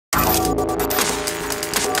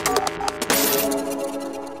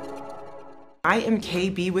I am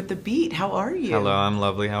KB with The Beat. How are you? Hello, I'm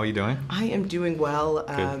lovely. How are you doing? I am doing well.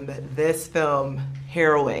 This film,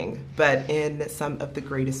 harrowing, but in some of the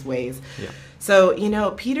greatest ways. Yeah. So,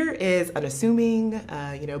 Peter is unassuming,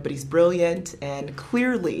 but he's brilliant, and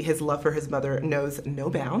clearly his love for his mother knows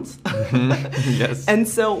no bounds. Yes. And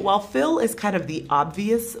so while Phil is kind of the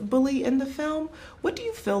obvious bully in the film, what do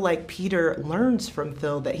you feel like Peter learns from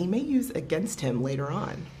Phil that he may use against him later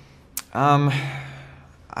on?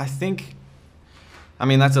 I think...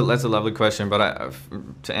 that's a lovely question, but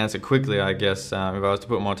to answer quickly, I guess, if I was to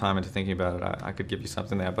put more time into thinking about it, I could give you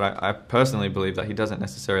something there. But I personally believe that he doesn't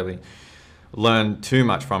necessarily learn too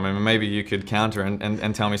much from him, and maybe you could counter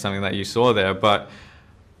and tell me something that you saw there. But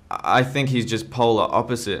I think he's just polar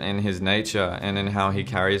opposite in his nature and in how he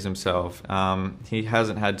carries himself. He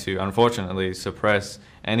hasn't had to, unfortunately, suppress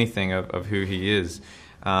anything of who he is.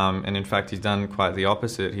 And in fact, he's done quite the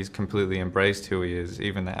opposite. He's completely embraced who he is,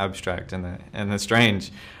 even the abstract and the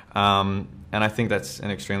strange. And I think that's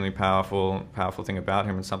an extremely powerful thing about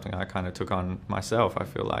him, and something I kind of took on myself, I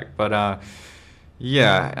feel like. But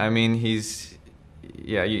yeah,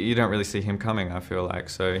 you don't really see him coming, I feel like.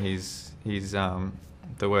 So he's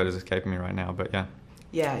the word is escaping me right now, but yeah.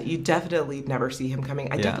 Yeah, you definitely never see him coming.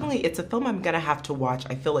 It's a film I'm going to have to watch,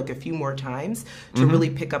 I feel like, a few more times to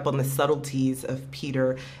really pick up on the subtleties of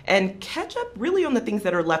Peter and catch up really on the things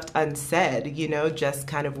that are left unsaid, just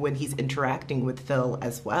kind of when he's interacting with Phil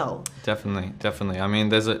as well. Definitely.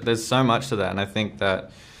 There's so much to that, and I think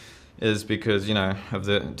that is because, of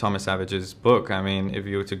the Thomas Savage's book. If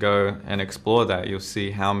you were to go and explore that, you'll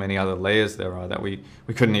see how many other layers there are that we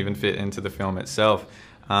couldn't even fit into the film itself.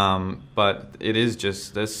 But it is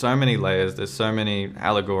just, there's so many layers, there's so many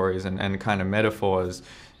allegories and kind of metaphors,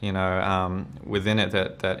 within it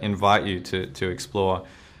that invite you to explore,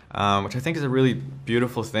 which I think is a really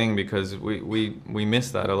beautiful thing, because we miss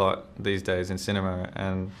that a lot these days in cinema,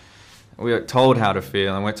 and we are told how to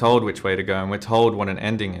feel, and we're told which way to go, and we're told what an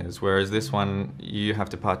ending is, whereas this one, you have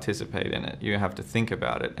to participate in it, you have to think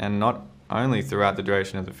about it, and not only throughout the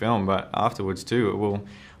duration of the film, but afterwards too. It will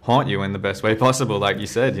haunt you in the best way possible, like you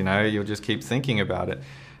said. You'll just keep thinking about it,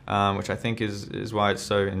 which I think is why it's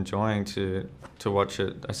so enjoying to watch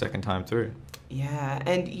it a second time through. Yeah,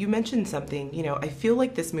 and you mentioned something, I feel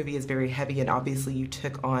like this movie is very heavy, and obviously you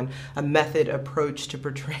took on a method approach to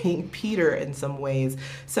portraying Peter in some ways.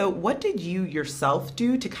 So what did you yourself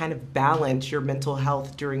do to kind of balance your mental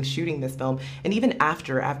health during shooting this film, and even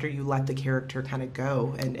after you let the character kind of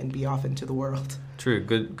go and be off into the world? True,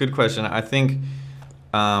 good question. I think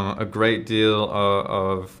a great deal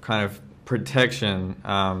of kind of protection,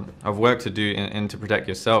 of work to do and to protect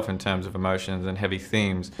yourself in terms of emotions and heavy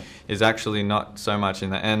themes is actually not so much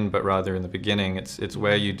in the end, but rather in the beginning. It's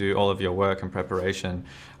where you do all of your work and preparation.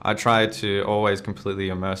 I try to always completely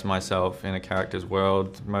immerse myself in a character's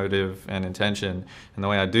world, motive, and intention. And the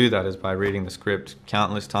way I do that is by reading the script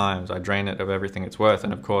countless times. I drain it of everything it's worth.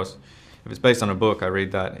 And of course, if it's based on a book, I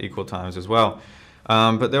read that equal times as well.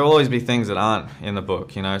 But there will always be things that aren't in the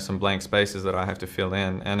book, some blank spaces that I have to fill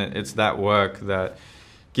in. And it's that work that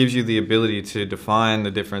gives you the ability to define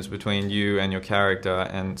the difference between you and your character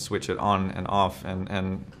and switch it on and off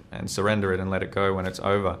and surrender it and let it go when it's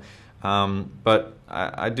over. But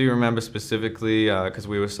I do remember specifically, because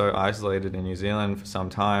we were so isolated in New Zealand for some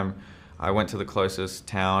time, I went to the closest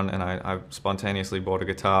town and I spontaneously bought a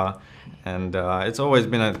guitar. And it's always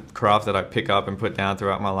been a craft that I pick up and put down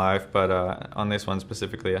throughout my life, but on this one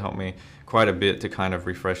specifically, it helped me quite a bit to kind of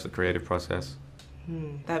refresh the creative process.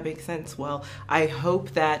 That makes sense. Well, I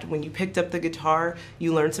hope that when you picked up the guitar,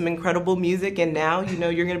 you learned some incredible music, and now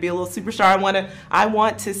you're going to be a little superstar. I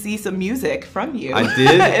want to see some music from you. I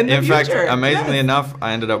did. in fact, future. amazingly enough,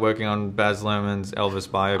 I ended up working on Baz Luhrmann's Elvis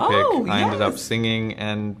biopic. Oh, I ended up singing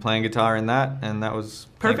and playing guitar in that, and that was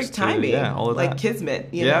perfect timing. All of like that.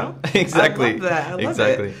 Kismet, you know? Exactly. I love that. I love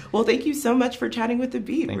it. Well, thank you so much for chatting with The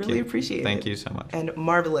Beat. Really appreciate it. Thank you so much. And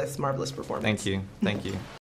marvelous performance. Thank you.